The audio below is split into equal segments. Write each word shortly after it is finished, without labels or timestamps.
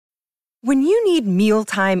When you need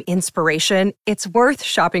mealtime inspiration, it's worth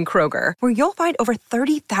shopping Kroger, where you'll find over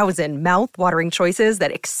 30,000 mouth-watering choices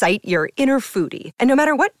that excite your inner foodie. And no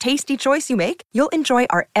matter what tasty choice you make, you'll enjoy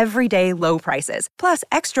our everyday low prices, plus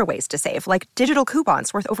extra ways to save, like digital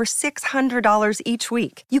coupons worth over $600 each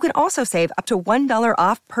week. You can also save up to $1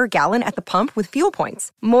 off per gallon at the pump with fuel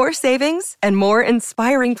points. More savings and more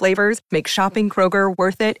inspiring flavors make shopping Kroger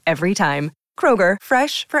worth it every time. Kroger,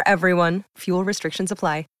 fresh for everyone. Fuel restrictions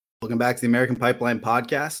apply. Welcome back to the American Pipeline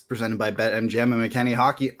Podcast, presented by BetMGM and McKinney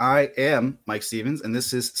Hockey. I am Mike Stevens, and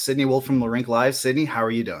this is Sydney Wolf from the Rink Live. Sydney, how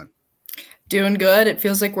are you doing? Doing good. It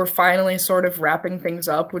feels like we're finally sort of wrapping things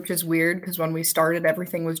up, which is weird because when we started,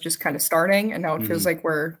 everything was just kind of starting, and now it feels like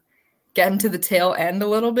we're getting to the tail end a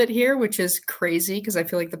little bit here, which is crazy because I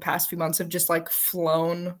feel like the past few months have just like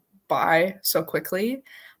flown by so quickly.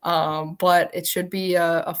 But it should be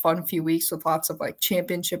a fun few weeks with lots of like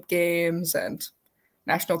championship games and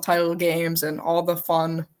national title games and all the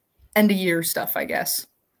fun end of year stuff, I guess.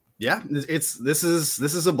 Yeah, this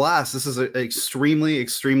is a blast. This is an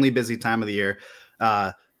extremely busy time of the year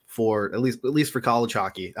for at least for college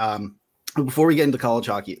hockey. Before we get into college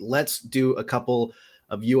hockey, let's do a couple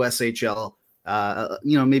of USHL,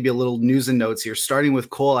 maybe a little news and notes here, starting with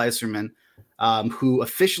Cole Eiserman, who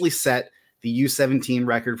officially set the U17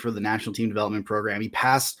 record for the National Team Development Program. He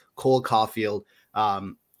passed Cole Caulfield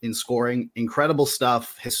in scoring. Incredible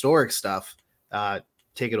stuff, historic stuff.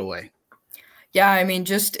 Take it away. Yeah, I mean,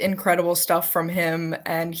 just incredible stuff from him.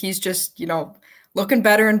 And he's just, looking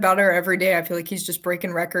better and better every day. I feel like he's just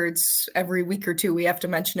breaking records every week or two. We have to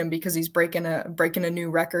mention him because he's breaking a new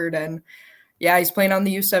record. And yeah, he's playing on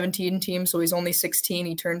the U17 team, so he's only 16.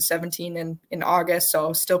 He turned 17 in August,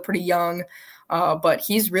 so still pretty young. But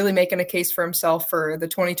he's really making a case for himself for the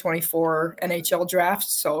 2024 NHL draft.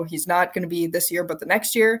 So he's not going to be this year, but the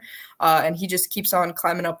next year. And he just keeps on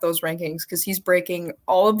climbing up those rankings because he's breaking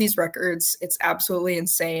all of these records. It's absolutely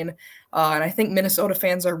insane. And I think Minnesota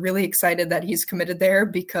fans are really excited that he's committed there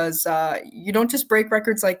because you don't just break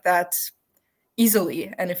records like that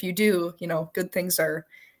easily. And if you do, good things are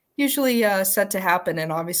usually set to happen.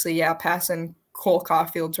 And obviously, passing Cole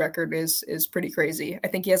Caulfield's record is pretty crazy. I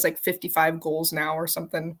think he has like 55 goals now or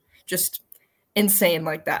something just insane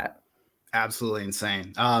like that. Absolutely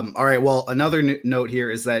insane. All right. Well, another note here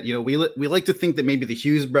is that, we like to think that maybe the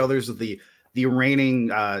Hughes brothers of the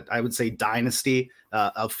reigning, I would say, dynasty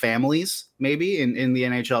of families, maybe in the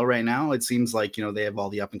NHL right now. It seems like, they have all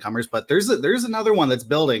the up and comers, but there's another one that's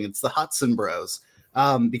building. It's the Hudson bros,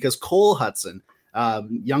 because Cole Hudson,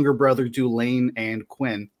 younger brother to Lane and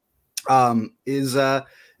Quinn, is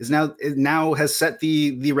now has set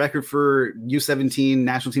the record for U17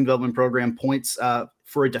 National Team Development Program points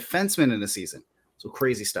for a defenseman in a season. So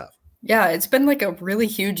crazy stuff. Yeah, it's been like a really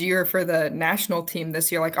huge year for the national team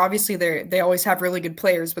this year. Like obviously they always have really good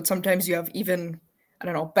players, but sometimes you have even,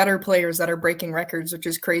 better players that are breaking records, which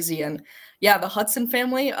is crazy. And yeah, the Hudson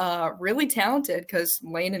family, really talented because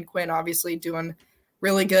Lane and Quinn obviously doing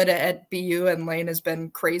really good at BU, and Lane has been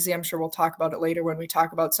crazy. I'm sure we'll talk about it later when we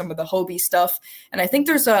talk about some of the Hobey stuff. And I think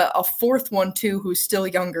there's a fourth one too who's still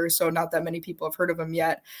younger, so not that many people have heard of him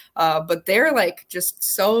yet. But they're like just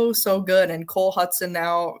so good. And Cole Hudson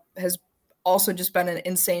now has also just been an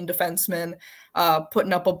insane defenseman,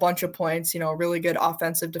 putting up a bunch of points, really good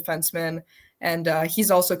offensive defenseman. And he's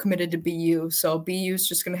also committed to BU. So BU's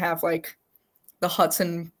just going to have like the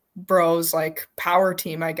Hudson bros, like power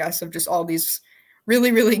team, I guess, of just all these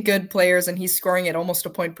really good players, and he's scoring at almost a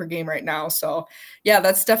point per game right now. So yeah,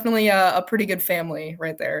 that's definitely a pretty good family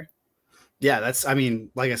right there. Yeah,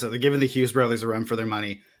 like I said, they're giving the Hughes brothers a run for their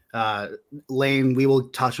money. Lane, we will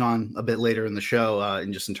touch on a bit later in the show,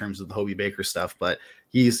 in terms of the Hobey Baker stuff, but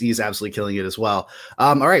he's absolutely killing it as well.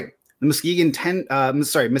 All right. The Muskegon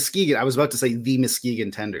Muskegon. I was about to say the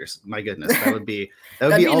Muskegon Tenders. My goodness, that'd be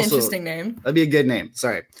an interesting name. That'd be a good name.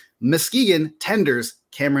 Sorry, Muskegon Tenders.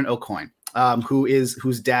 Cameron Aucoin,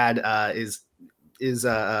 whose dad is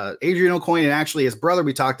Adrian Aucoin, and actually his brother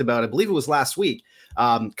we talked about, I believe it was last week.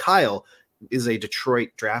 Kyle is a Detroit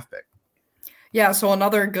draft pick. Yeah, so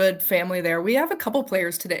another good family there. We have a couple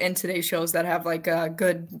players in today's shows that have like a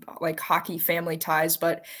good like hockey family ties,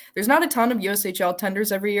 but there's not a ton of USHL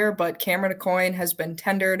tenders every year. But Cameron Aucoin has been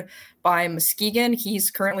tendered by Muskegon. He's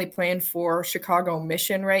currently playing for Chicago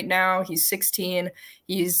Mission right now. He's 16.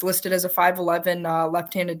 He's listed as a 5'11"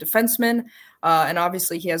 left-handed defenseman. And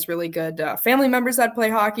obviously he has really good family members that play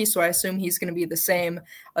hockey, so I assume he's going to be the same,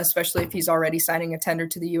 especially if he's already signing a tender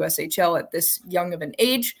to the USHL at this young of an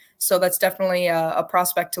age. So that's definitely a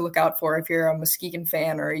prospect to look out for if you're a Muskegon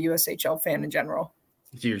fan or a USHL fan in general.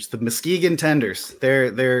 Here's the Muskegon Tenders.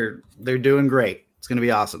 They're doing great. It's going to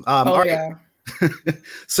be awesome. Oh, all right. yeah.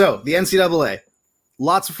 So the NCAA,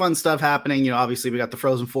 lots of fun stuff happening. You know, obviously we got the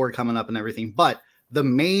Frozen Four coming up and everything, but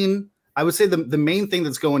I would say the main thing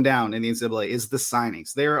that's going down in the NCAA is the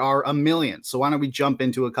signings. There are a million. So why don't we jump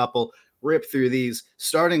into a couple, rip through these,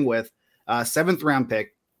 starting with 7th round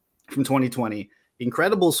pick from 2020.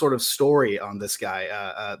 Incredible sort of story on this guy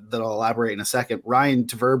that I'll elaborate in a second. Ryan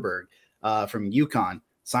Tverberg from UConn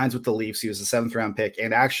signs with the Leafs. He was a 7th round pick,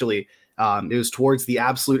 and actually it was towards the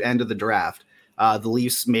absolute end of the draft. The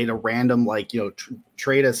Leafs made a random,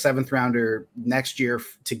 trade a 7th rounder next year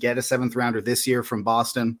to get a 7th rounder this year from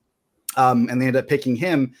Boston. And they ended up picking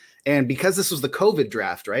him. And because this was the COVID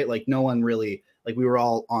draft, right? Like no one really, like we were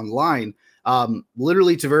all online.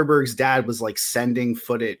 Literally Tverberg's dad was like sending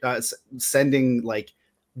footage, sending like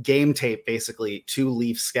game tape basically to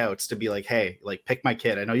Leaf scouts to be like, hey, like pick my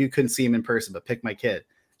kid. I know you couldn't see him in person, but pick my kid.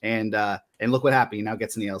 And look what happened. He now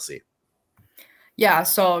gets in the LC. Yeah,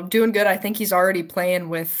 so doing good. I think he's already playing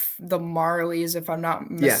with the Marlies, if I'm not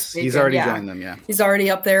mistaken. Yes, he's already joined them, yeah. He's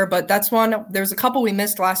already up there, but that's one. There's a couple we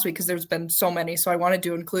missed last week because there's been so many, so I wanted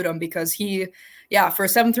to include him because he, for a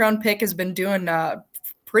 7th round pick, has been doing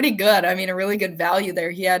pretty good. I mean, a really good value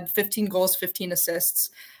there. He had 15 goals, 15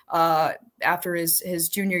 assists after his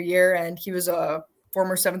junior year, and he was a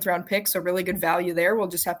former 7th round pick, so really good value there. We'll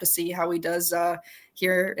just have to see how he does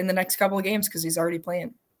here in the next couple of games because he's already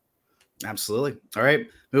playing. Absolutely. All right.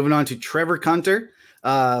 Moving on to Trevor Kuntar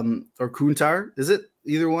or Kuntar. Is it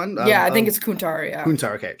either one? Yeah, I think it's Kuntar. Yeah.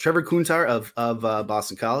 Kuntar. Okay. Trevor Kuntar of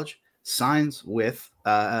Boston College signs with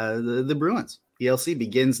the Bruins. ELC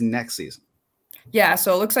begins next season. Yeah,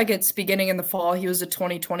 so it looks like it's beginning in the fall. He was a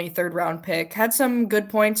 2020 3rd round pick. Had some good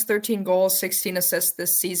points, 13 goals, 16 assists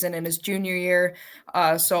this season in his junior year.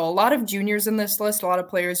 So a lot of juniors in this list, a lot of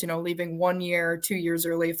players, leaving 1 year, 2 years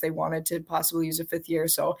early if they wanted to possibly use a 5th year.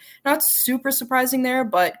 So not super surprising there,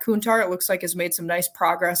 but Kuntar, it looks like, has made some nice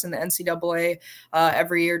progress in the NCAA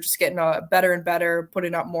every year, just getting better and better,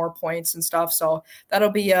 putting up more points and stuff. So that'll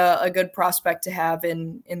be a good prospect to have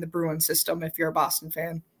in the Bruins system if you're a Boston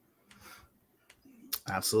fan.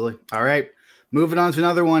 Absolutely. All right. Moving on to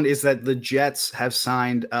another one is that the Jets have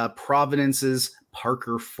signed Providence's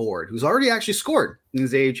Parker Ford, who's already actually scored in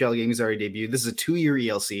his AHL game. He's already debuted. This is a 2-year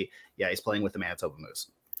ELC. Yeah, he's playing with the Manitoba Moose.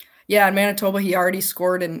 Yeah, in Manitoba, he already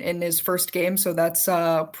scored in his first game, so that's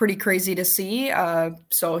pretty crazy to see.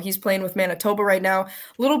 So he's playing with Manitoba right now. A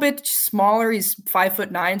little bit smaller. He's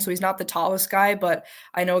 5'9", so he's not the tallest guy, but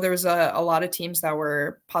I know there was a lot of teams that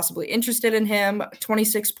were possibly interested in him.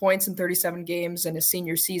 26 points in 37 games in his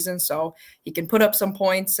senior season, so he can put up some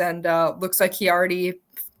points, and looks like he already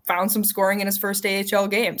found some scoring in his first AHL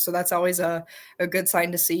game. So that's always a good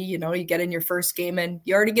sign to see. You get in your first game and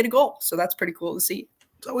you already get a goal, so that's pretty cool to see.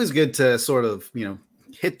 It's always good to sort of,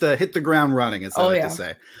 hit the ground running, as I like to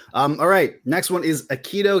say. All right. Next one is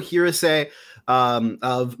Akito Hirose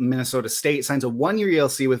of Minnesota State, signs a 1-year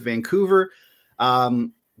ELC with Vancouver.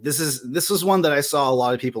 This was one that I saw a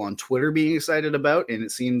lot of people on Twitter being excited about, and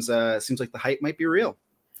it seems like the hype might be real.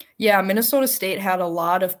 Yeah, Minnesota State had a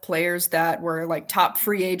lot of players that were like top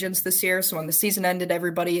free agents this year. So when the season ended,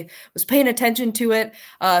 everybody was paying attention to it.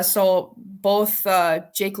 So both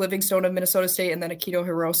Jake Livingstone of Minnesota State and then Akito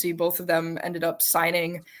Hirose, both of them ended up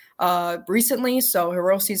signing recently. So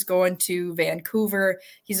Hirosi's going to Vancouver.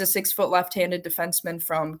 He's a 6-foot left-handed defenseman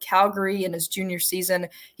from Calgary in his junior season.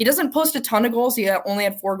 He doesn't post a ton of goals. He only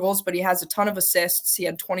had 4 goals, but he has a ton of assists. He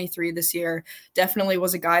had 23 this year. Definitely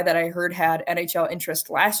was a guy that I heard had NHL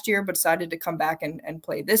interest last year, but decided to come back and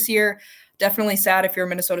play this year. Definitely sad if you're a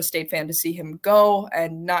Minnesota State fan to see him go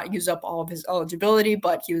and not use up all of his eligibility,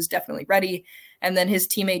 but he was definitely ready. And then his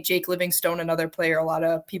teammate, Jake Livingstone, another player, a lot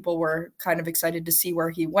of people were kind of excited to see where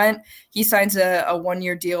he went. He signs a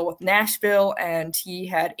 1-year deal with Nashville, and he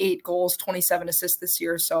had 8 goals, 27 assists this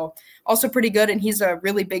year. So also pretty good. And he's a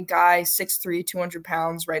really big guy, 6'3", 200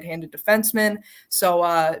 pounds, right-handed defenseman. So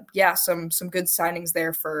some good signings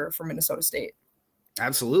there for Minnesota State.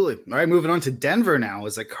 Absolutely. All right, moving on to Denver now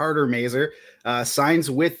is that Carter Mazur signs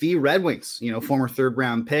with the Red Wings. Former 3rd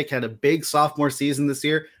round pick, had a big sophomore season this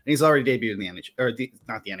year, and he's already debuted in the NHL, or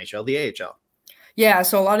not the NHL, the AHL. Yeah,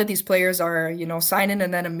 so a lot of these players are, signing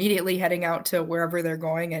and then immediately heading out to wherever they're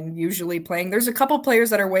going and usually playing. There's a couple players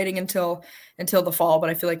that are waiting until the fall, but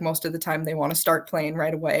I feel like most of the time they want to start playing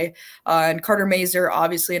right away. And Carter Mazur,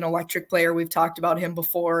 obviously an electric player. We've talked about him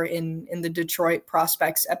before in the Detroit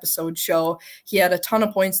Prospects episode show. He had a ton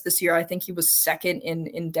of points this year. I think he was second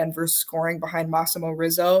in Denver's scoring behind Massimo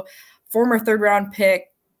Rizzo. Former 3rd round pick.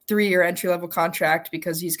 3-year entry-level contract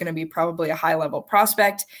because he's going to be probably a high-level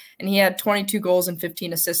prospect. And he had 22 goals and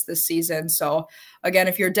 15 assists this season. So, again,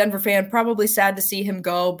 if you're a Denver fan, probably sad to see him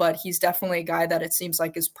go, but he's definitely a guy that it seems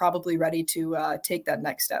like is probably ready to take that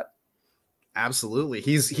next step. Absolutely.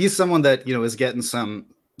 He's someone that, is getting some.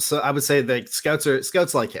 So I would say that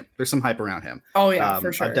scouts like him. There's some hype around him. Oh yeah,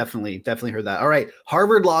 for sure. I've definitely heard that. All right.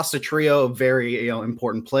 Harvard lost a trio of very,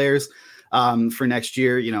 important players for next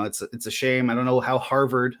year. It's a shame. I don't know how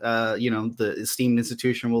Harvard, the esteemed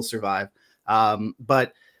institution, will survive.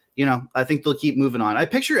 But I think they'll keep moving on. I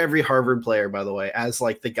picture every Harvard player, by the way, as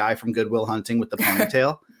like the guy from Good Will Hunting with the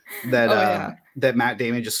ponytail that that Matt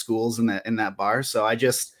Damon just schools in that bar. So I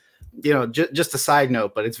just just a side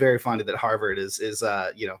note, but it's very funny that Harvard is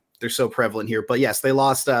they're so prevalent here. But yes, they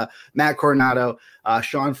lost Matt Coronado,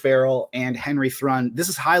 Sean Farrell, and Henry Thrun. This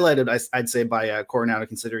is highlighted, I'd say, by Coronado,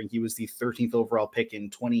 considering he was the 13th overall pick in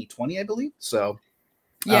 2020, I believe. So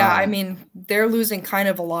yeah, I mean, they're losing kind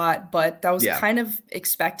of a lot, but that was kind of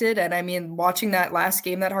expected. And I mean, watching that last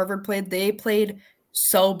game that Harvard played, they played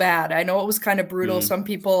so bad. I know it was kind of brutal. Some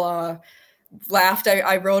people laughed.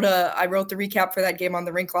 I wrote the recap for that game on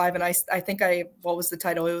the Rink Live, and I think what was the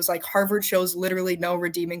title? It was like Harvard shows literally no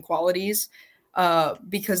redeeming qualities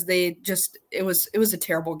because it was a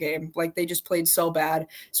terrible game. Like they just played so bad.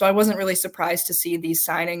 So I wasn't really surprised to see these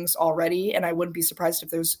signings already, and I wouldn't be surprised if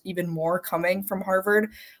there's even more coming from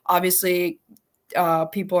Harvard. Obviously,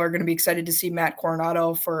 people are going to be excited to see Matt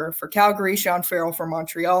Coronado for Calgary, Sean Farrell for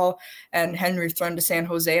Montreal, and Henry Thrun to San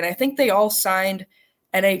Jose. And I think they all signed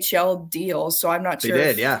NHL deals. So I'm not sure. They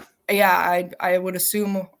did, yeah. Yeah, I would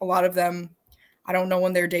assume a lot of them, I don't know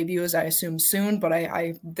when their debut is, I assume soon, but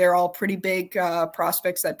they're all pretty big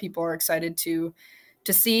prospects that people are excited to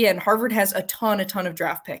see. And Harvard has a ton of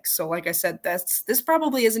draft picks. So like I said, this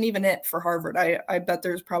probably isn't even it for Harvard. I bet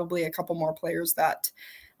there's probably a couple more players that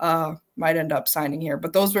might end up signing here.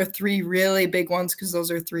 But those were 3 really big ones because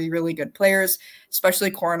those are 3 really good players,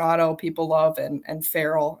 especially Coronado, people love, and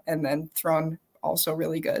Farrell, and then Thrun, also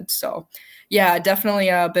really good. So yeah, definitely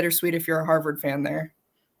bittersweet if you're a Harvard fan there.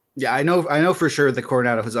 Yeah, I know for sure that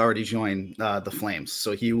Coronado has already joined the Flames,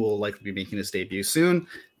 so he will likely be making his debut soon.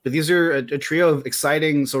 But these are a trio of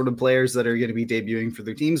exciting sort of players that are going to be debuting for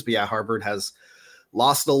their teams. But yeah, Harvard has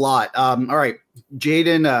lost a lot. All right,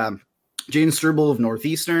 Jaden Struble of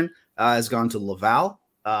Northeastern has gone to Laval,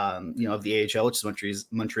 of the AHL, which is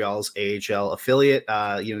Montreal's AHL affiliate.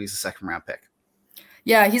 He's a second round pick.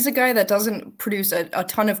 Yeah, he's a guy that doesn't produce a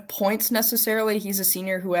ton of points necessarily. He's a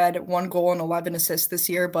senior who had 1 goal and 11 assists this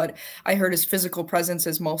year, but I heard his physical presence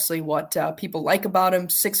is mostly what people like about him.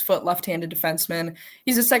 6-foot left-handed defenseman.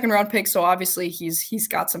 He's a second-round pick, so obviously he's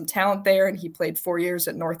got some talent there, and he played 4 years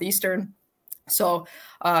at Northeastern. So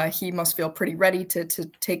he must feel pretty ready to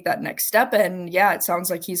take that next step. And yeah, it sounds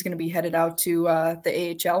like he's going to be headed out to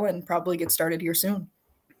the AHL and probably get started here soon.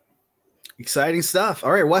 Exciting stuff.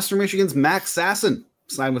 All right, Western Michigan's Max Sasson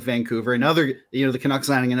signed with Vancouver. Another, the Canucks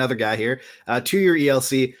signing another guy here. 2-year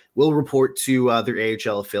ELC, will report to their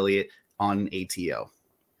AHL affiliate on ATO.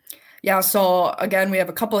 Yeah, so again, we have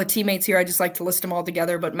a couple of teammates here. I just like to list them all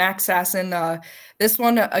together. But Max Sasson, this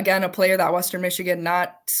one, again, a player that Western Michigan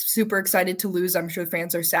not super excited to lose. I'm sure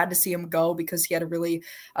fans are sad to see him go because he had a really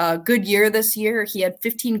good year this year. He had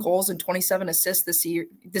 15 goals and 27 assists this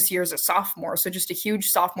year as a sophomore. So just a huge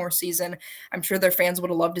sophomore season. I'm sure their fans would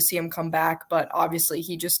have loved to see him come back, but obviously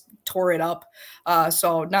he just tore it up.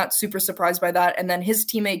 So not super surprised by that. And then his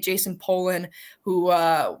teammate, Jason Polin, who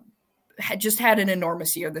had an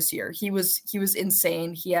enormous year this year. He was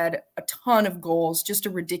insane. He had a ton of goals, just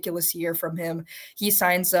a ridiculous year from him. He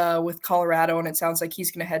signs with Colorado, and it sounds like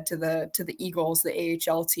he's going to head to the Eagles, the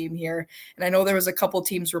AHL team here. And I know there was a couple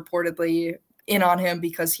teams reportedly in on him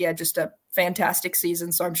because he had just a fantastic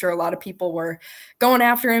season. So I'm sure a lot of people were going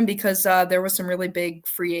after him because there was some really big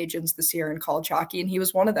free agents this year in college hockey, and he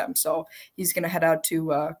was one of them. So he's going to head out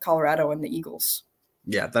to Colorado and the Eagles.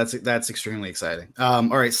 Yeah, that's extremely exciting. All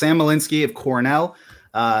right, Sam Malinsky of Cornell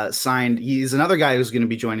signed. He's another guy who's going to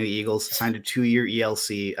be joining the Eagles. Signed a 2-year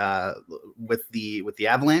ELC with the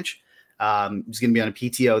Avalanche. He's going to be on a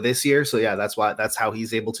PTO this year, so yeah, that's how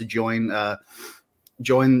he's able to join the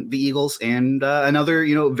Eagles and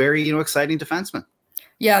another very exciting defenseman.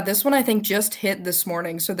 Yeah, this one I think just hit this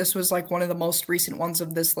morning. So this was like one of the most recent ones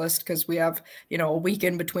of this list because we have, a week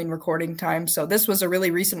in between recording time. So this was a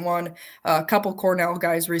really recent one. A couple Cornell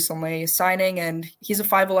guys recently signing, and he's a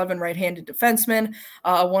 5'11" right-handed defenseman,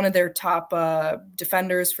 one of their top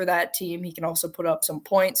defenders for that team. He can also put up some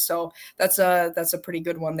points. So that's a pretty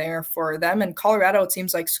good one there for them. And Colorado, it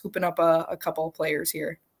seems like scooping up a couple of players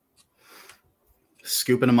here.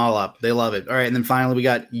 Scooping them all up. They love it. All right. And then finally, we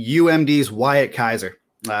got UMD's Wyatt Kaiser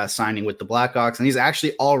signing with the Blackhawks. And he's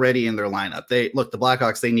actually already in their lineup. The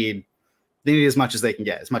Blackhawks, they need as much as they can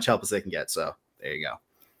get, as much help as they can get. So there you go.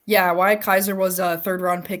 Yeah, Wyatt Kaiser was a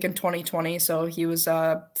third-round pick in 2020, so he was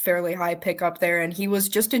a fairly high pick up there, and he was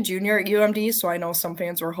just a junior at UMD, so I know some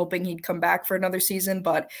fans were hoping he'd come back for another season,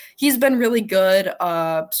 but he's been really good,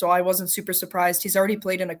 so I wasn't super surprised. He's already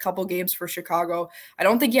played in a couple games for Chicago. I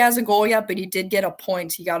don't think he has a goal yet, but he did get a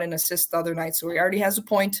point. He got an assist the other night, so he already has a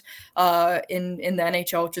point in the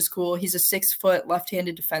NHL, which is cool. He's a 6-foot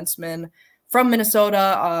left-handed defenseman from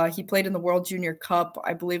Minnesota. He played in the World Junior Cup.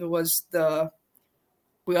 I believe it was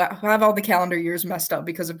we have all the calendar years messed up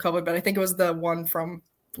because of COVID, but I think it was the one from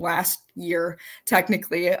last year,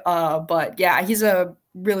 technically. But yeah, he's a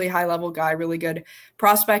really high level guy, really good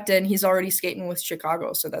prospect, and he's already skating with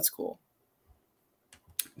Chicago. So that's cool.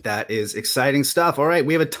 That is exciting stuff. All right.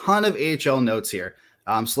 We have a ton of AHL notes here.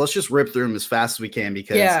 So let's just rip through them as fast as we can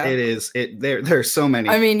because there are so many.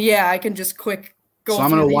 I mean, yeah, I can just quick go. So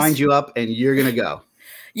I'm going to wind you up and you're going to go.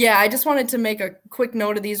 Yeah, I just wanted to make a quick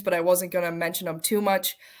note of these, but I wasn't going to mention them too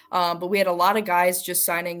much. But we had a lot of guys just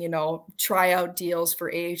signing, tryout deals for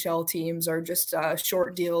AHL teams or just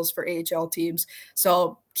short deals for AHL teams.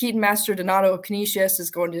 So Keaton Mastrodonato Canisius is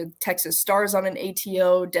going to Texas Stars on an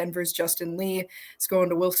ATO. Denver's Justin Lee is going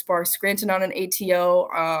to Wilkes-Barre Scranton on an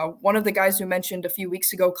ATO. One of the guys we mentioned a few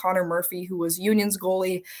weeks ago, Connor Murphy, who was Union's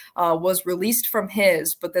goalie, was released from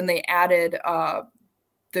his, but then they added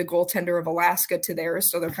the goaltender of Alaska to theirs.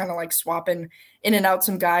 So they're kind of like swapping in and out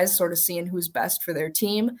some guys, sort of seeing who's best for their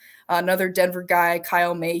team. Another Denver guy,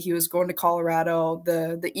 Kyle May, he was going to Colorado.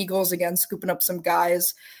 The Eagles, again, scooping up some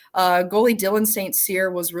guys. Goalie Dylan St. Cyr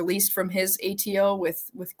was released from his ATO with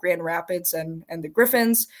Grand Rapids and the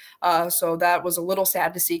Griffins. So that was a little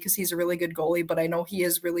sad to see because he's a really good goalie, but I know he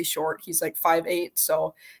is really short. He's like 5'8",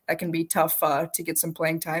 so that can be tough to get some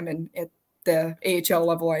playing time. And at the AHL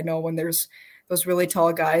level, I know when there's those really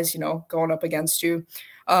tall guys, going up against you.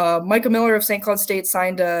 Michael Miller of St. Cloud State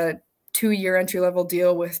signed a 2-year entry-level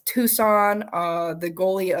deal with Tucson. The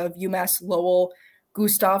goalie of UMass Lowell,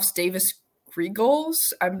 Gustavs Davis Grigols.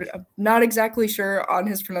 I'm not exactly sure on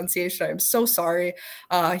his pronunciation. I'm so sorry.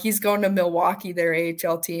 He's going to Milwaukee, their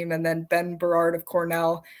AHL team. And then Ben Berard of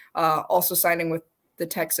Cornell, also signing with the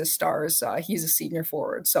Texas Stars. He's a senior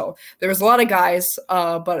forward. So there was a lot of guys,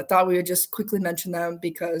 but I thought we would just quickly mention them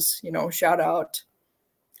because, shout out,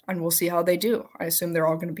 and we'll see how they do. I assume they're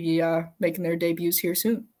all going to be making their debuts here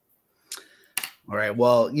soon. All right.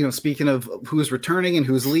 Well, speaking of who's returning and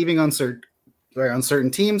who's leaving on certain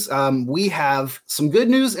teams, we have some good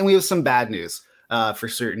news and we have some bad news for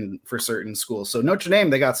certain schools. So Notre Dame,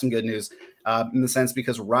 they got some good news in the sense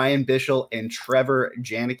because Ryan Bischel and Trevor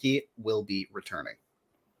Janicki will be returning.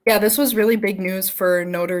 Yeah, this was really big news for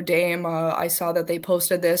Notre Dame. I saw that they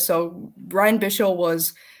posted this. So Ryan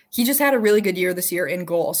Bischel he just had a really good year this year in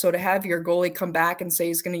goal. So to have your goalie come back and say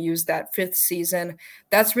he's going to use that 5th season,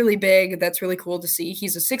 that's really big. That's really cool to see.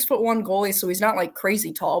 He's a 6'1" goalie, so he's not like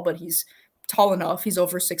crazy tall, but he's tall enough. He's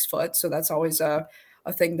over 6 foot. So that's always a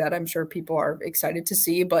thing that I'm sure people are excited to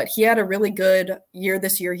see. But he had a really good year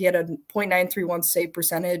this year. He had a .931 save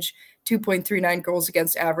percentage, 2.39 goals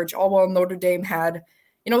against average, all while Notre Dame had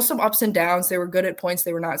some ups and downs. They were good at points.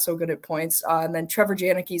 They were not so good at points. And then Trevor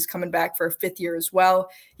Janicki's coming back for a 5th year as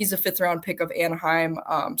well. He's a 5th-round pick of Anaheim,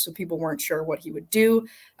 so people weren't sure what he would do.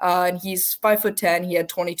 And he's 5'10". He had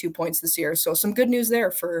 22 points this year. So some good news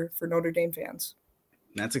there for Notre Dame fans.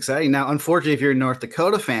 That's exciting. Now, unfortunately, if you're a North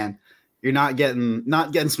Dakota fan, you're not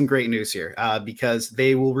getting some great news here because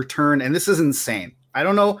they will return. And this is insane. I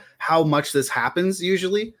don't know how much this happens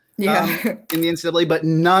usually. In the NCAA, but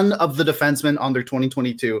none of the defensemen on their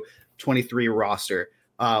 2022-23 roster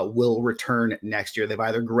will return next year. They've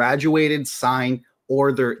either graduated, signed,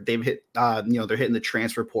 or they're hitting the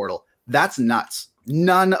transfer portal. That's nuts.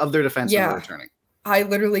 None of their defensemen are returning. I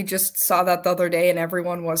literally just saw that the other day and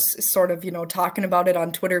everyone was sort of, talking about it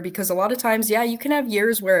on Twitter because a lot of times, you can have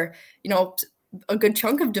years where, a good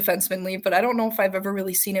chunk of defensemen leave, but I don't know if I've ever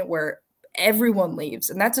really seen it where everyone leaves.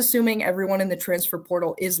 And that's assuming everyone in the transfer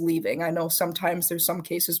portal is leaving. I know sometimes there's some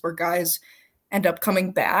cases where guys end up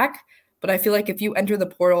coming back, but I feel like if you enter the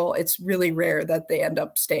portal, it's really rare that they end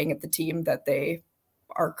up staying at the team that they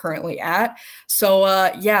are currently at. So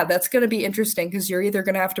that's going to be interesting because you're either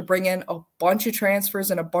going to have to bring in a bunch of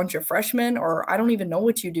transfers and a bunch of freshmen, or I don't even know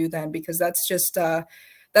what you do then, because that's just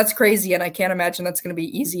that's crazy. And I can't imagine that's going to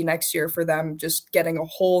be easy next year for them, just getting a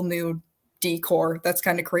whole new D-core. That's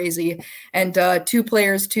kind of crazy. And 2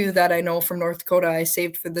 players too that I know from North Dakota I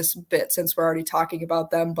saved for this bit since we're already talking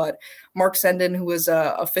about them. But Mark Senden, who is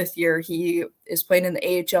a 5th year, he is playing in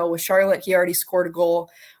the AHL with Charlotte. He already scored a goal.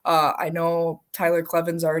 I know Tyler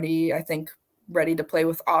Cleven's already, I think, ready to play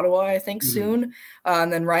with Ottawa, I think, soon.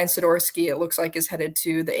 And then Ryan Sidorsky, it looks like, is headed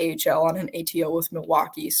to the AHL on an ATO with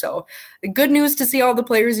Milwaukee. So good news to see all the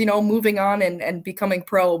players, moving on and becoming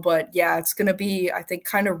pro. But yeah, it's going to be, I think,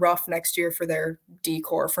 kind of rough next year for their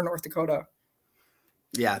D-core for North Dakota.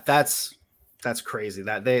 Yeah, that's crazy.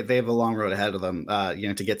 That they have a long road ahead of them,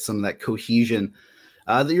 to get some of that cohesion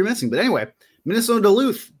that you're missing. But anyway, Minnesota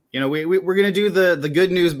Duluth. We're going to do the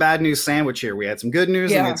good news, bad news sandwich here. We had some good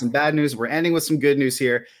news and we had some bad news. We're ending with some good news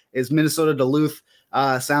here. Is Minnesota Duluth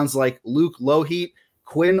sounds like Luke Loheat,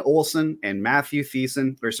 Quinn Olson, and Matthew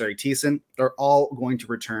Thiessen are all going to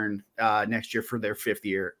return next year for their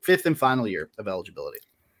fifth and final year of eligibility.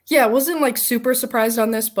 Yeah, I wasn't super super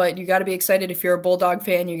on this, but you got to be excited if you're a Bulldog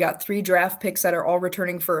fan. You got 3 draft picks that are all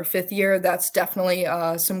returning for a 5th year. That's definitely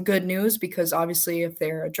some good news because obviously if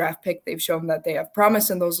they're a draft pick, they've shown that they have promise,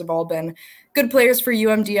 and those have all been good players for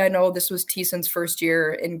UMD. I know this was Thiessen's first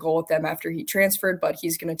year in goal with them after he transferred, but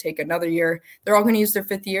he's going to take another year. They're all going to use their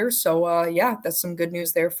 5th year. So yeah, that's some good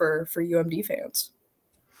news there for UMD fans.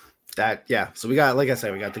 So we got, like I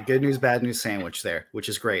said, we got the good news, bad news sandwich there, which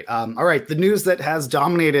is great. All right. The news that has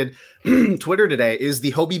dominated Twitter today is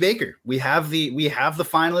the Hobey Baker. We have the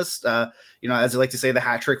finalists, as I like to say, the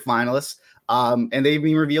hat trick finalists. And they've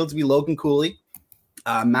been revealed to be Logan Cooley,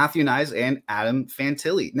 Matthew Nyes, and Adam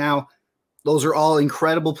Fantilli. Now, those are all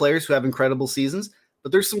incredible players who have incredible seasons,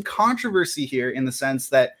 but there's some controversy here in the sense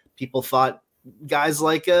that people thought guys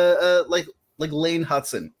like Lane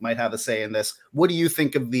Hudson might have a say in this. What do you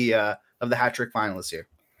think of the hat trick finalists here?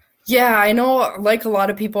 Yeah, I know, like a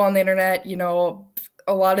lot of people on the internet,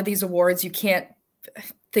 a lot of these awards, you can't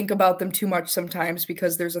think about them too much sometimes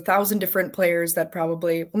because there's 1,000 different players that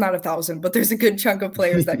probably, well, not 1,000, but there's a good chunk of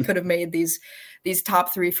players that could have made these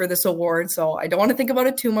top 3 for this award. So I don't want to think about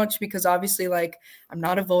it too much because obviously, I'm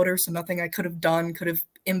not a voter, so nothing I could have done could have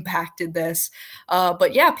impacted this.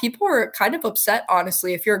 But yeah, people were kind of upset,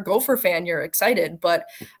 honestly. If you're a Gopher fan, you're excited, but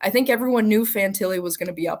I think everyone knew Fantilli was going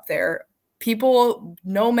to be up there. People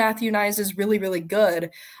know Matthew Nyes is really, really good.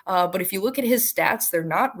 But if you look at his stats, they're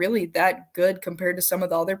not really that good compared to some of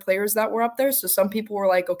the other players that were up there. So some people were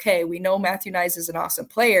like, okay, we know Matthew Nyes is an awesome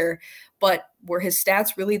player, but were his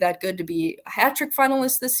stats really that good to be a hat trick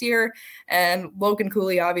finalist this year? And Logan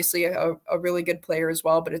Cooley, obviously a really good player as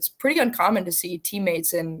well, but it's pretty uncommon to see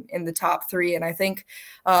teammates in the top 3. And I think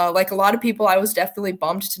like a lot of people, I was definitely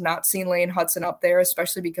bummed to not see Lane Hudson up there,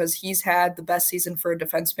 especially because he's had the best season for a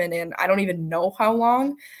defenseman in I don't even know how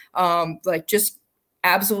long. Just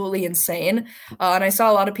absolutely insane. And I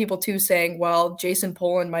saw a lot of people too saying, well, Jason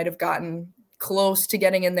Poland might have gotten close to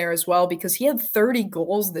getting in there as well because he had 30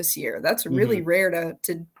 goals this year. That's really rare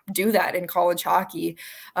to do that in college hockey.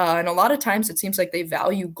 And a lot of times it seems like they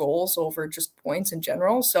value goals over just points in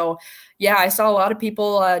general. So yeah, I saw a lot of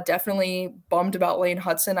people definitely bummed about Lane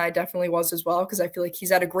Hudson. I definitely was as well because I feel like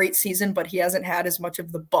he's had a great season, but he hasn't had as much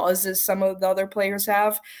of the buzz as some of the other players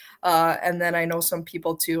have. And then I know some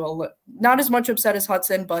people too, not as much upset as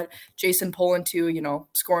Hudson, but Jason Poland too,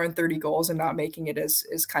 scoring 30 goals and not making it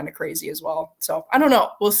is kind of crazy as well. So I don't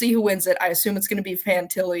know. We'll see who wins it. I assume it's going to be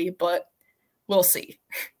Fantilli, but we'll see.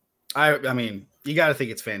 I mean, you got to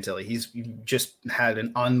think it's Fantilli. He's just had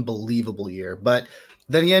an unbelievable year. But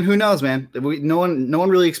then again, who knows, man? No one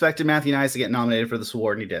really expected Matthew Nyes to get nominated for this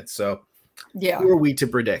award, and he did. So yeah, who are we to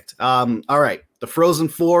predict? All right, the Frozen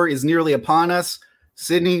Four is nearly upon us.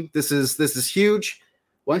 Sydney, this is huge.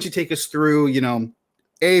 Why don't you take us through,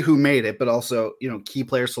 who made it, but also, key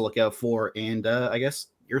players to look out for, and I guess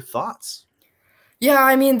your thoughts. Yeah,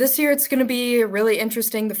 I mean, this year it's going to be really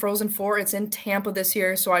interesting. The Frozen Four, it's in Tampa this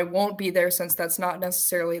year, so I won't be there since that's not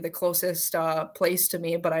necessarily the closest place to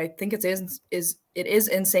me, but I think it is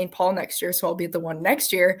in St. Paul next year, so I'll be at the one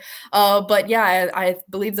next year. But yeah, I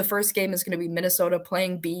believe the first game is going to be Minnesota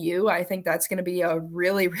playing BU. I think that's going to be a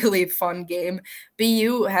really, really fun game.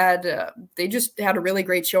 BU they just had a really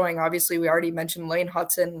great showing. Obviously, we already mentioned Lane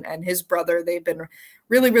Hudson and his brother. They've been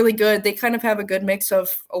really, really good. They kind of have a good mix of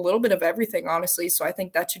a little bit of everything, honestly. So I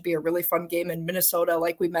think that should be a really fun game in Minnesota.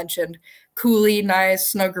 Like we mentioned, Cooley, Nyes,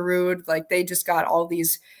 Snuggerud, they just got all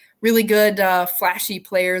these really good, flashy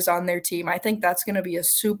players on their team. I think that's going to be a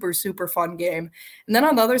super, super fun game. And then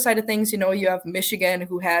on the other side of things, you have Michigan,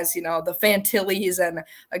 who has, the Fantillis and,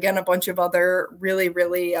 again, a bunch of other really,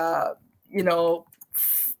 really,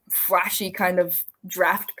 flashy kind of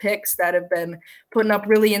draft picks that have been putting up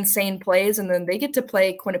really insane plays, and then they get to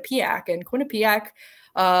play Quinnipiac, and Quinnipiac,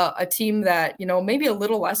 a team that, maybe a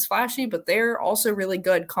little less flashy, but they're also really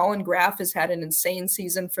good. Colin Graff has had an insane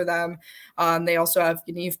season for them. They also have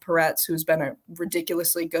Yaniv Peretz, who's been a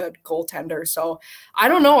ridiculously good goaltender. So I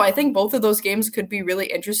don't know. I think both of those games could be really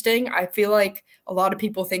interesting. I feel like a lot of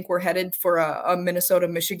people think we're headed for a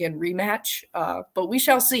Minnesota-Michigan rematch, but we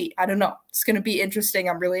shall see. I don't know. It's going to be interesting.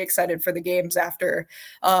 I'm really excited for the games after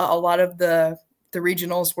a lot of the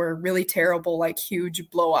regionals were really terrible, like huge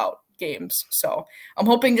blowout games. So I'm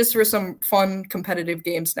hoping just for some fun competitive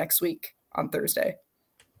games next week on Thursday.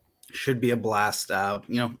 Should be a blast.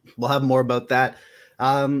 We'll have more about that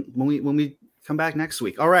when we come back next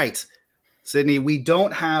week. All right, Sydney, we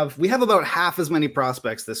have about half as many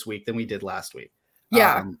prospects this week than we did last week.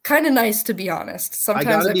 Yeah, kind of nice, to be honest.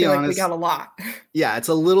 Sometimes I feel like we got a lot. Yeah, it's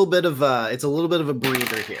a little bit of a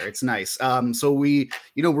breather here. It's nice. So we're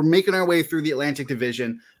making our way through the Atlantic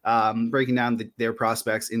Division, breaking down their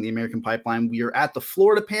prospects in the American Pipeline. We are at the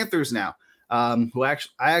Florida Panthers now, who I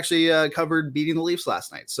actually covered beating the Leafs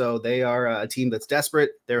last night. So they are a team that's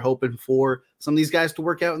desperate. They're hoping for some of these guys to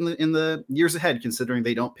work out in the years ahead, considering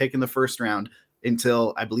they don't pick in the first round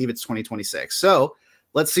until I believe it's 2026. So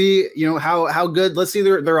let's see, how good. Let's see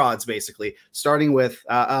their odds, basically, starting with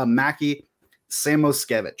Mackie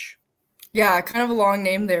Samoskevich. Yeah, kind of a long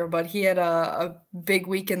name there, but he had a big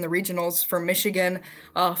week in the regionals for Michigan.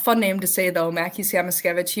 Fun name to say, though, Mackie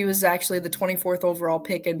Samoskevich. He was actually the 24th overall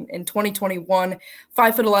pick in 2021,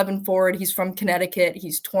 5'11" forward. He's from Connecticut.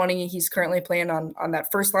 He's 20. He's currently playing on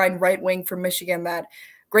that first line right wing for Michigan, that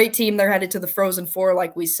great team. They're headed to the Frozen Four,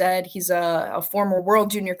 like we said. He's a former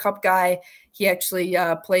World Junior Cup guy. He actually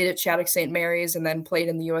played at Shattuck St. Mary's and then played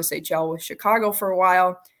in the USHL with Chicago for a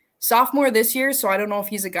while. Sophomore this year, so I don't know if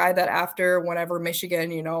he's a guy that after whenever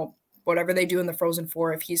Michigan, whatever they do in the Frozen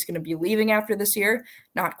Four, if he's going to be leaving after this year.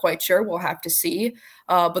 Not quite sure. We'll have to see.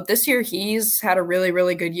 But this year, he's had a really,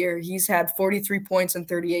 really good year. He's had 43 points in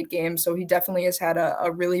 38 games, so he definitely has had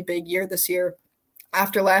a really big year this year.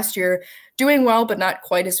 After last year, doing well, but not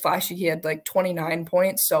quite as flashy. He had like 29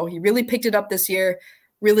 points, so he really picked it up this year.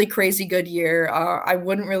 Really crazy good year. I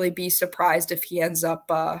wouldn't really be surprised if he ends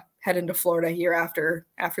up heading to Florida here after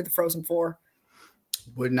the Frozen Four.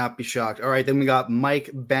 Would not be shocked. All right, then we got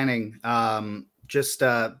Mike Benning.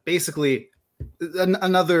 Basically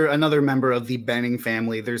another member of the Benning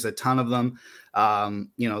family. There's a ton of them.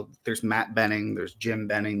 There's Matt Benning, there's Jim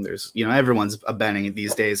Benning, there's everyone's a Benning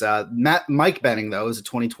these days. Mike Benning, though, is a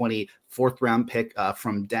 2020 fourth round pick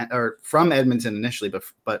from Edmonton initially,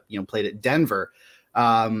 but played at Denver.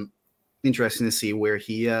 Interesting to see where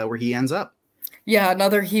he ends up. Yeah,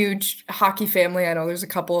 another huge hockey family. I know there's a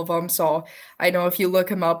couple of them. So I know if you look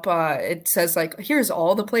him up, it says like, here's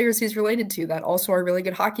all the players he's related to that also are really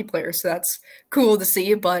good hockey players. So that's cool to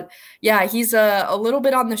see. But yeah, he's a little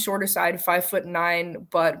bit on the shorter side, 5'9",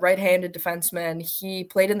 but right-handed defenseman. He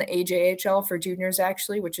played in the AJHL for juniors,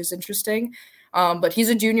 actually, which is interesting. But he's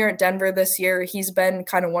a junior at Denver this year. He's been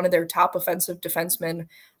kind of one of their top offensive defensemen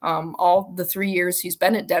all the 3 years he's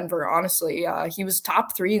been at Denver, honestly. He was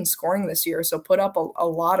top 3 in scoring this year, so put up a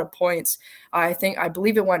lot of points. I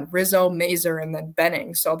believe it went Rizzo, Mazer, and then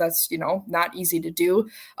Benning. So that's, not easy to do.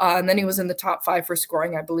 And then he was in the top 5 for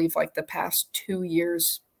scoring, I believe, like the past 2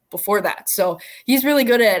 years before that. So he's really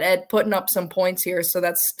good at putting up some points here. So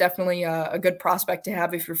that's definitely a good prospect to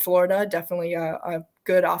have if you're Florida. Definitely a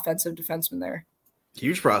good offensive defenseman there.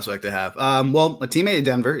 Huge prospect to have. Well, a teammate of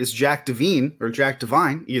Denver is Jack Devine or Jack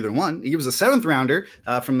Devine, either one. He was a 7th rounder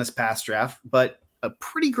from this past draft, but a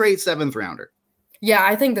pretty great 7th rounder. Yeah,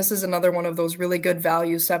 I think this is another one of those really good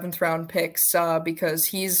value 7th round picks because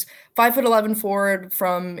he's 5'11" forward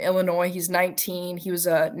from Illinois. He's 19. He was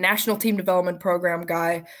a national team development program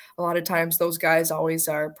guy. A lot of times those guys always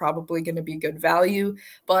are probably going to be good value,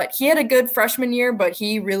 but he had a good freshman year, but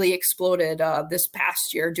he really exploded this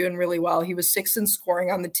past year, doing really well. He was 6th in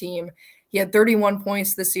scoring on the team. He had 31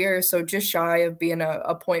 points this year, so just shy of being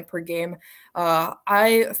a point per game.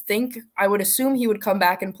 I think I would assume he would come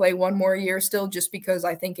back and play one more year still, just because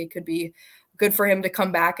I think it could be good for him to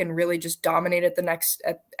come back and really just dominate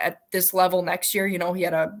at this level next year. He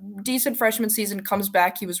had a decent freshman season, comes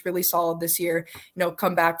back. He was really solid this year,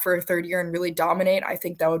 come back for a 3rd year and really dominate. I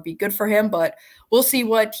think that would be good for him, but we'll see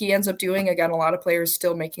what he ends up doing. Again, a lot of players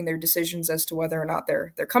still making their decisions as to whether or not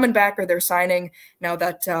they're coming back or they're signing now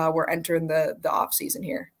that we're entering the off season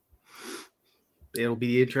here. It'll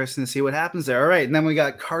be interesting to see what happens there. All right. And then we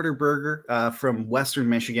got Carter Berger from Western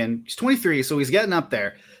Michigan. He's 23, so he's getting up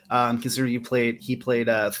there. Considering he played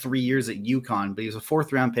 3 years at UConn, but he was a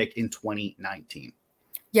 4th round pick in 2019.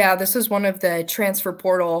 Yeah, this is one of the transfer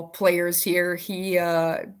portal players here. He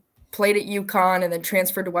played at UConn and then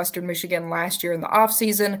transferred to Western Michigan last year in the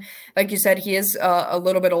offseason. Like you said, he is a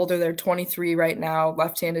little bit older. They're 23 right now,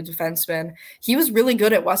 left-handed defenseman. He was really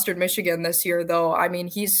good at Western Michigan this year, though. I mean,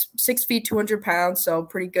 he's 6 feet, 200 pounds, so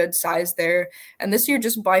pretty good size there. And this year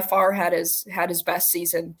just by far had his best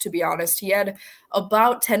season, to be honest. He had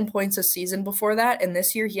about 10 points a season before that, and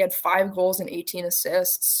this year he had 5 goals and 18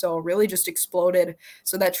 assists, so really just exploded.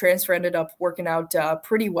 So that transfer ended up working out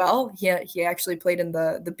pretty well. He actually played in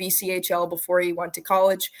the BCHL before he went to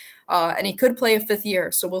college, and he could play a 5th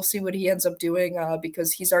year. So we'll see what he ends up doing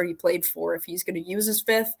because he's already played 4, if he's going to use his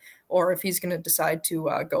 5th or if he's going to decide to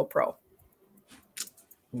go pro.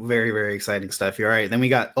 Very, very exciting stuff here. All right, then we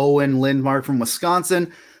got Owen Lindmark from Wisconsin,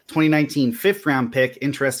 2019 5th-round pick.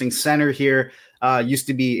 Interesting center here. Used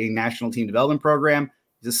to be a national team development program.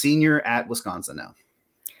 He's a senior at Wisconsin now.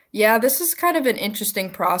 Yeah, this is kind of an interesting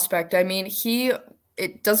prospect. I mean,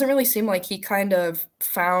 it doesn't really seem like he kind of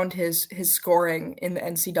found his scoring in the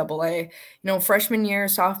NCAA. Freshman year,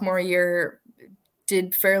 sophomore year,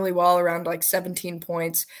 did fairly well, around like 17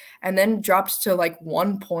 points, and then dropped to like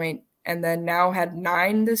 1 point, and then now had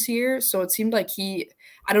 9 this year. So it seemed like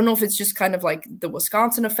I don't know if it's just kind of like the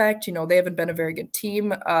Wisconsin effect. They haven't been a very good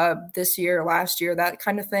team this year, last year, that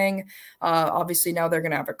kind of thing. Obviously now they're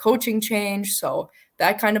going to have a coaching change, so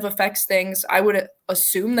that kind of affects things. I would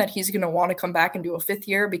assume that he's going to want to come back and do a 5th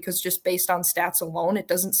year because just based on stats alone, it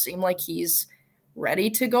doesn't seem like he's ready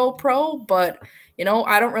to go pro. But,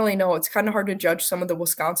 I don't really know. It's kind of hard to judge some of the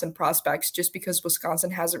Wisconsin prospects just because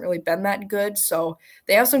Wisconsin hasn't really been that good. So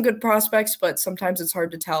they have some good prospects, but sometimes it's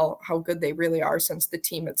hard to tell how good they really are since the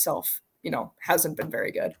team itself, hasn't been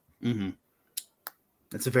very good. Mm-hmm.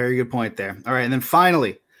 That's a very good point there. All right. And then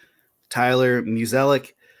finally, Tyler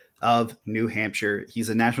Muzelik of New Hampshire. He's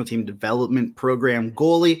a national team development program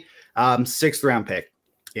goalie, 6th-round pick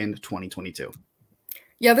in 2022.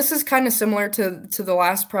 Yeah, this is kind of similar to the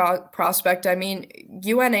last prospect. I mean,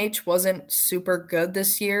 UNH wasn't super good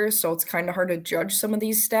this year, so it's kind of hard to judge some of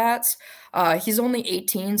these stats. He's only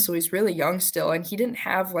 18, so he's really young still, and he didn't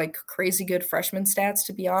have like crazy good freshman stats,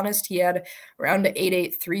 to be honest. He had around an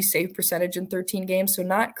 .883 save percentage in 13 games, so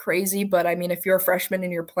not crazy, but I mean, if you're a freshman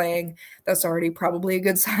and you're playing, that's already probably a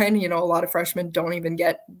good sign. A lot of freshmen don't even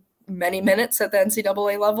get many minutes at the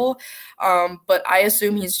NCAA level. But I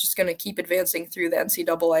assume he's just going to keep advancing through the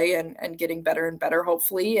NCAA and getting better and better,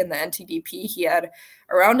 hopefully. In the NTDP, he had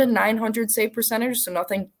around a 900 save percentage, so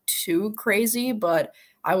nothing too crazy, but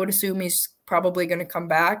I would assume he's probably going to come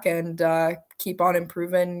back and keep on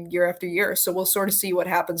improving year after year. So we'll sort of see what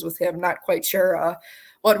happens with him. Not quite sure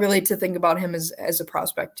what really to think about him as a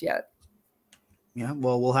prospect yet. Yeah,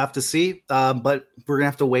 well, we'll have to see, but we're going to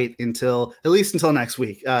have to wait at least until next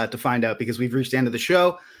week to find out, because we've reached the end of the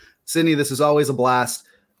show. Sydney, this is always a blast.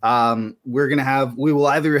 We will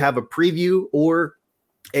either have a preview or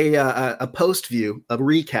a post view, a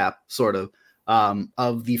recap sort of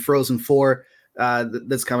the Frozen Four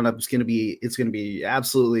that's coming up. It's going to be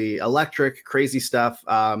absolutely electric, crazy stuff.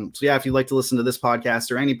 So yeah, if you'd like to listen to this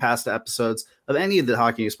podcast or any past episodes of any of the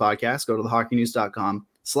Hockey News podcasts, go to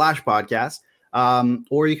thehockeynews.com/podcast.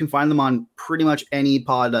 Or you can find them on pretty much any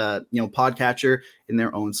podcatcher in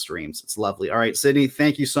their own streams. It's lovely. All right, Sydney,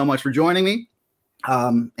 thank you so much for joining me.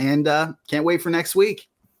 And can't wait for next week.